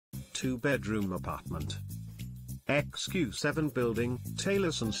2-bedroom apartment. XQ7 building,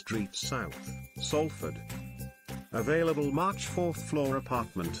 Taylorson St South, Salford. Available March 4th floor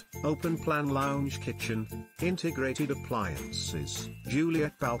apartment, open plan lounge kitchen, integrated appliances,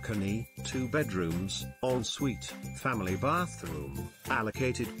 Juliet balcony, 2 bedrooms, ensuite, family bathroom,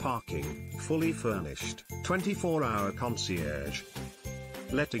 allocated parking, fully furnished, 24-hour concierge.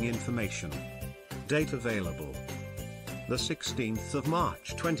 Letting information. Date available: the 16th of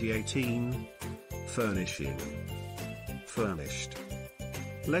March 2018. Furnishing: furnished.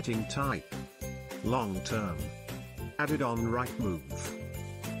 Letting type: long term. Added on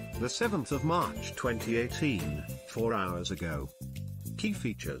Rightmove. The 7th of March 2018, 4 hours ago. Key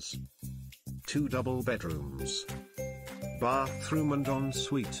features: 2 double bedrooms, bathroom and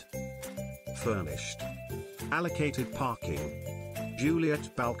ensuite. Furnished. Allocated parking,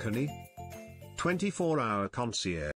 Juliet balcony, 24-hour concierge.